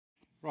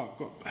Right, I've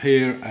got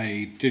here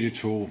a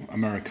digital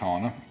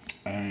Americana,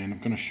 and I'm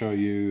going to show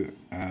you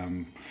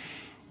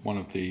one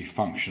of the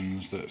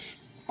functions that's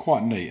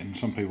quite neat and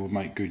some people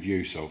make good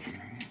use of.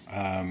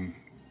 The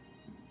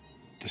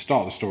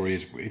start of the story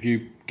is, if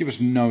you give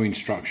us no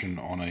instruction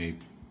on a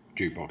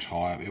jukebox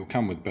hire, it will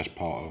come with the best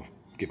part of,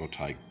 give or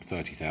take,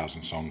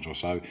 30,000 songs or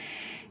so,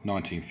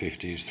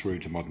 1950s through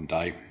to modern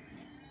day.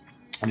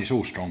 And it's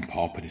all strong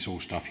pop and it's all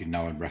stuff you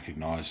know and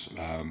recognise,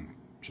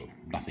 sort of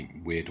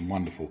nothing weird and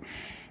wonderful.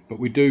 But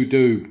we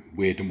do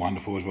weird and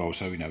wonderful as well.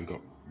 So, you know, we've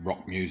got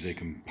rock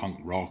music and punk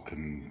rock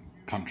and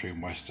country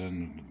and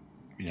western,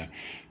 you know,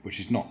 which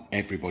is not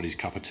everybody's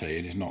cup of tea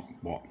and is not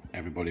what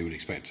everybody would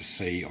expect to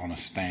see on a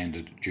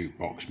standard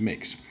jukebox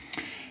mix.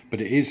 But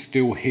it is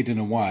still hidden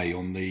away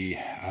on the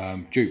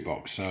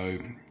jukebox. So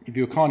if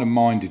you're kind of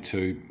minded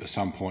to, at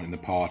some point in the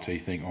party,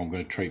 think, oh, I'm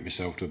going to treat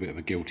myself to a bit of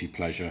a guilty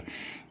pleasure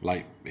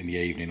late in the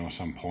evening or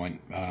some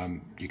point,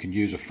 you can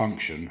use a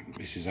function.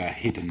 This is our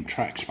hidden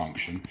tracks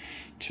function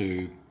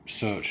to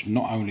search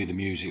not only the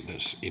music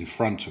that's in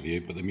front of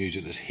you, but the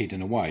music that's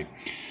hidden away.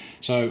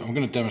 So I'm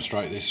going to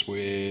demonstrate this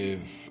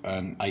with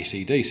an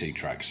AC/DC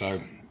track.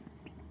 So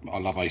I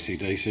love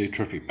AC/DC,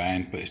 terrific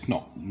band, but it's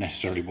not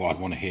necessarily what I'd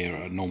want to hear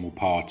at a normal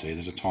party.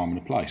 There's a time and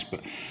a place,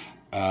 but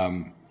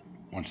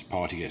once the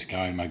party gets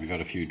going, maybe you've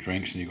had a few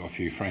drinks and you've got a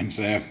few friends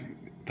there,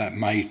 that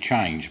may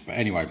change. But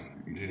anyway,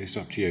 it's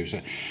up to you.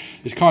 So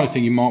it's the kind of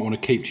thing you might want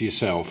to keep to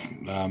yourself.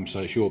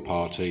 So it's your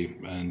party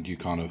and you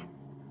kind of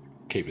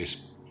keep this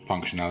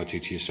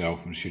functionality to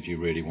yourself, and should you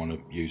really want to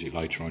use it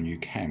later on, you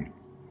can.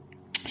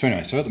 So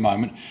anyway, so at the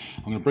moment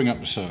I'm going to bring up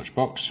the search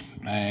box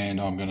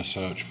and I'm going to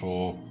search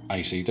for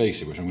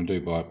AC/DC, which I'm going to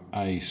do by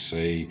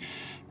AC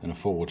and a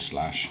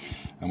 /,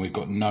 and we've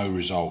got no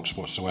results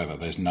whatsoever.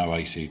 There's no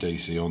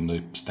AC/DC on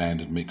the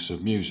standard mix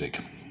of music.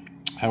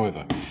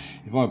 However,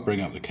 if I bring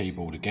up the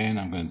keyboard again,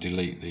 I'm going to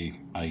delete the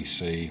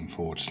AC and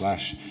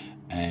 /,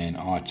 and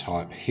I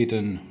type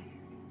hidden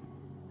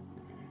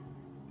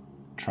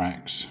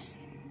tracks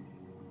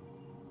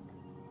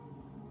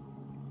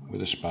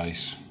with a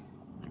space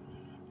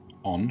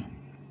on.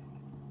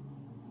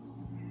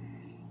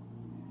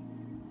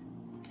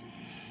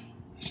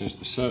 It says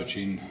the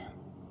searching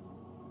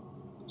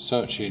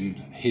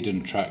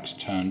hidden tracks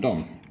turned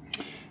on.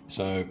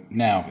 So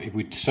now if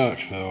we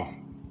search for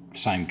the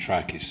same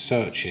track, it's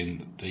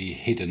searching the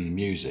hidden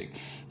music.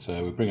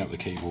 So we bring up the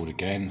keyboard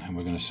again and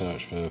we're going to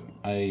search for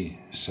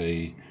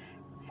AC/,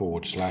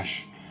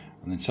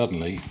 and then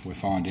suddenly we're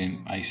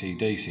finding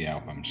AC/DC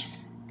albums.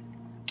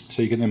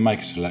 So you can then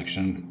make a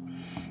selection,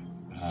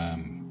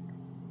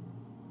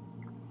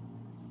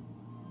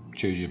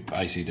 choose your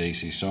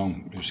AC/DC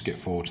song, you'll skip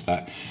forward to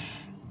that,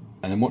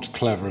 and then what's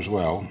clever as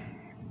well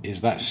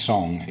is that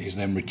song is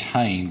then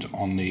retained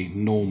on the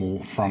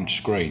normal front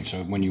screen.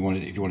 So when you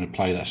wanted, if you want to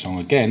play that song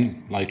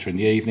again later in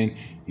the evening,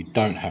 you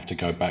don't have to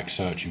go back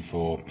searching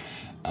for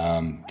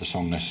the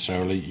song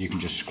necessarily. You can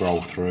just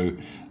scroll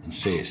through and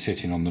see it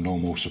sitting on the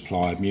normal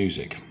supply of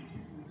music.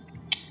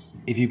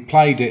 If you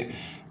played it,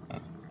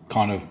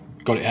 kind of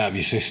got it out of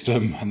your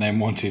system and then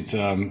wanted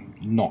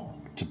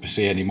not to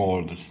see any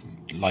more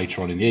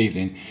later on in the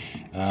evening,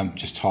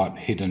 just type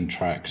hidden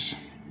tracks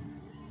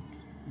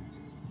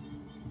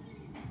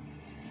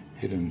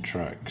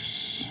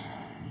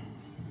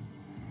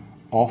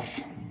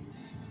off,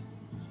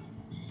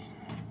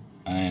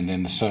 and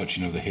then the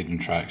searching of the hidden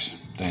tracks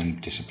then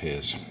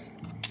disappears.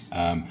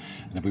 And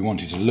if we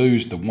wanted to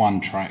lose the one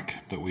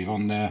track that we've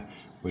on there,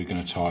 we're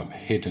going to type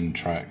hidden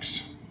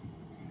tracks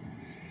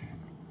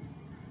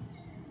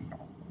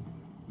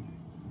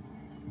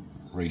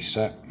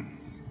reset,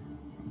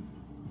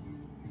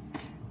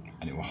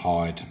 and it will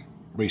hide.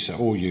 Reset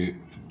all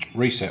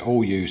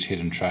use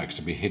hidden tracks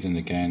to be hidden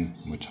again.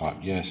 We type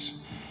yes,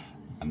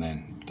 and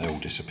then they all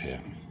disappear.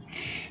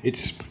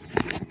 It's,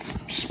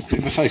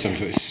 if I say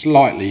something, it's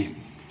slightly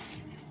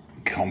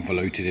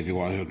convoluted, if you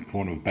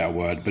want a better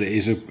word, but it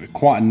is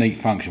quite a neat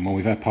function. When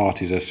we've had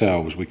parties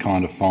ourselves, we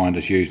kind of find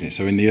us using it.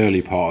 So in the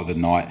early part of the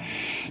night,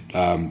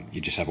 you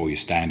just have all your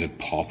standard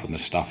pop and the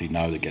stuff you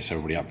know that gets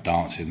everybody up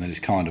dancing. Then it's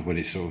kind of when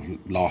it's sort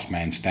of last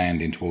man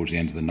standing towards the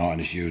end of the night,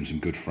 and it's you and some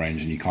good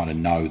friends, and you kind of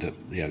know that,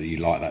 you know, you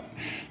like that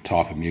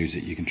type of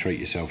music. You can treat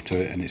yourself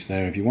to it, and it's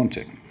there if you want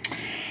it.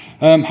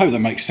 Hope that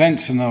makes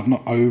sense, and I've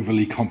not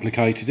overly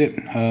complicated it.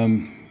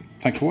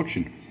 Thanks for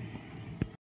watching.